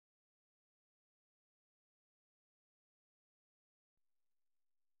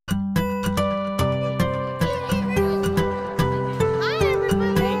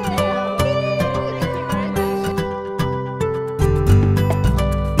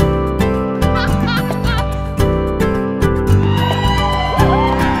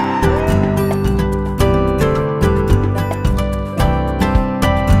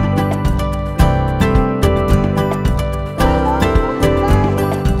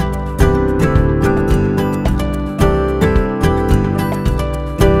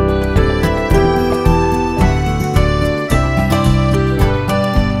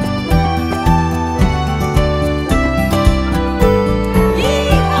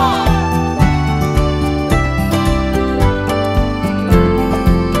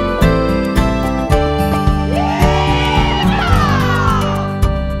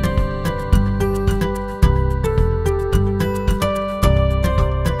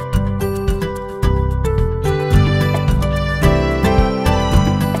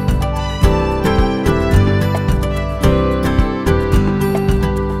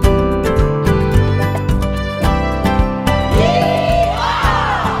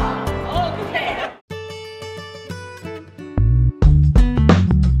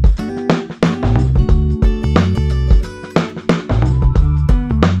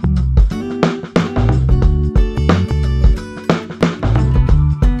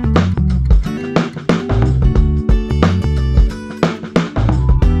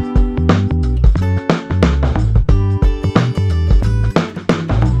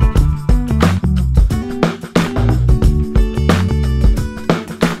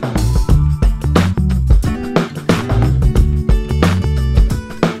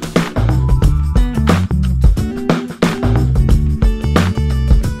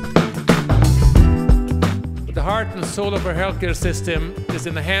soul of our healthcare system is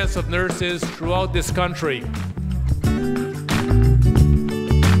in the hands of nurses throughout this country.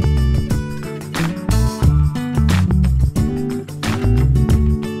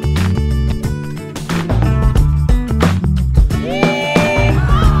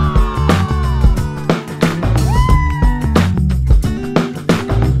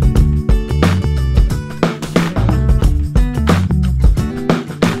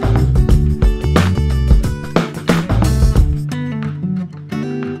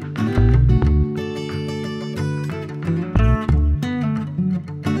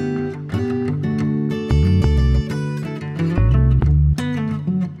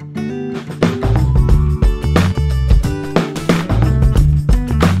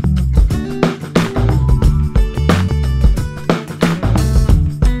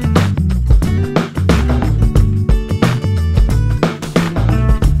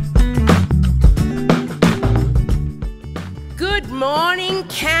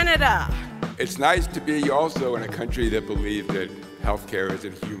 Canada. It's nice to be also in a country that believes that healthcare is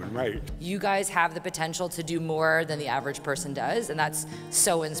a human right. You guys have the potential to do more than the average person does, and that's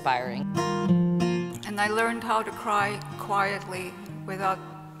so inspiring. And I learned how to cry quietly without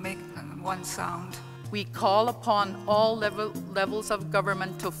making one sound. We call upon all levels of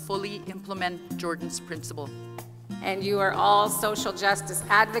government to fully implement Jordan's principle. And you are all social justice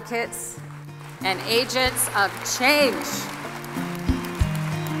advocates and agents of change.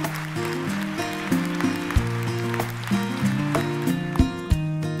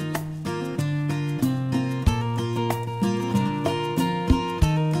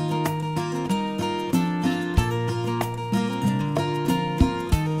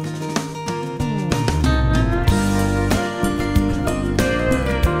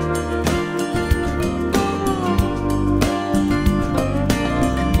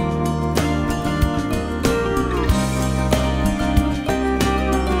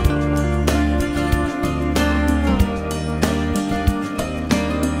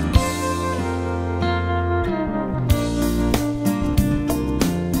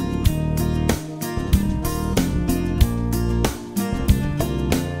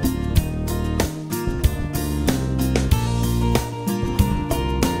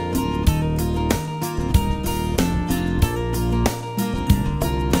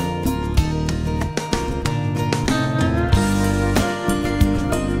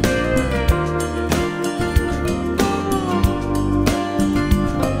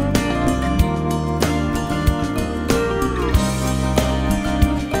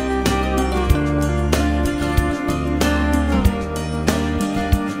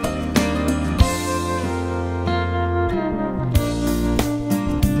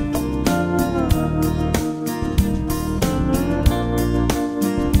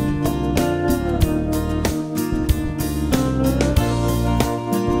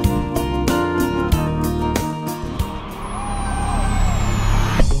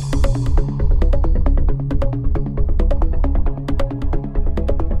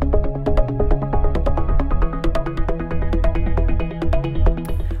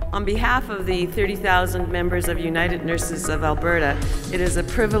 On behalf of the 30,000 members of United Nurses of Alberta, it is a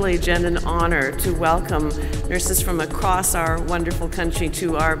privilege and an honor to welcome nurses from across our wonderful country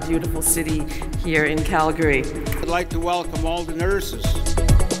to our beautiful city here in Calgary. I'd like to welcome all the nurses.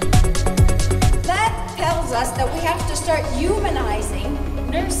 That tells us that we have to start humanizing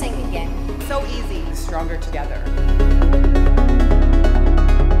nursing again. So easy, stronger together.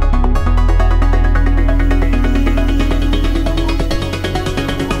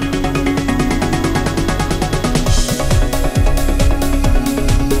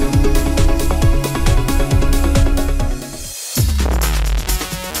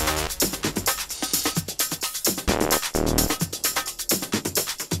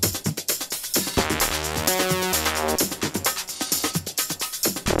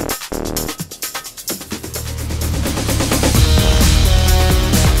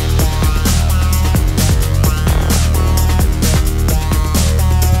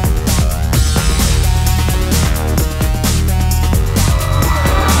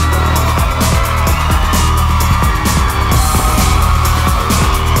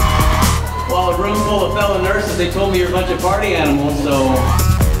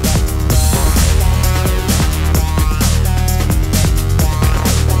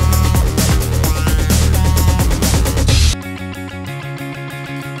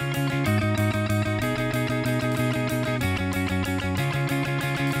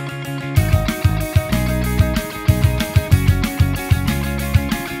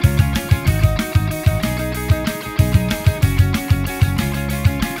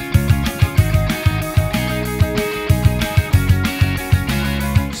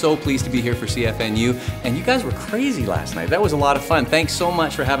 so pleased to be here for CFNU, and you guys were crazy last night. That was a lot of fun. Thanks so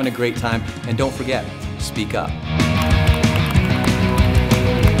much for having a great time, and don't forget, speak up.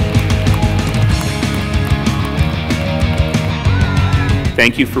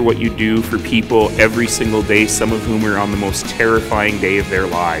 Thank you for what you do for people every single day, some of whom are on the most terrifying day of their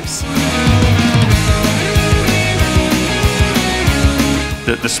lives.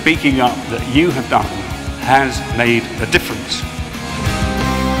 The speaking up that you have done has made a difference.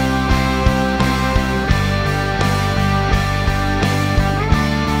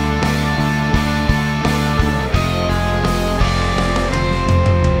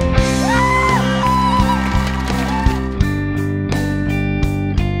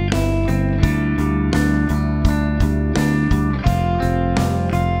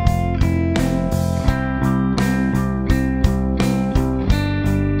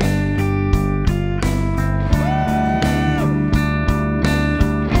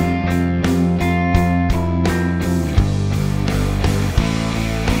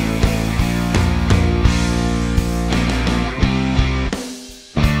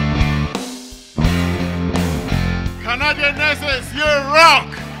 Canadian nurses, you rock!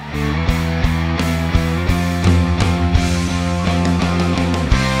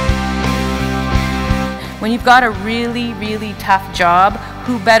 When you've got a really, really tough job,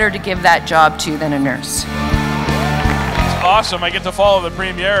 who better to give that job to than a nurse? It's awesome, I get to follow the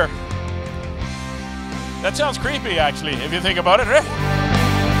premiere. That sounds creepy, actually, if you think about it, right?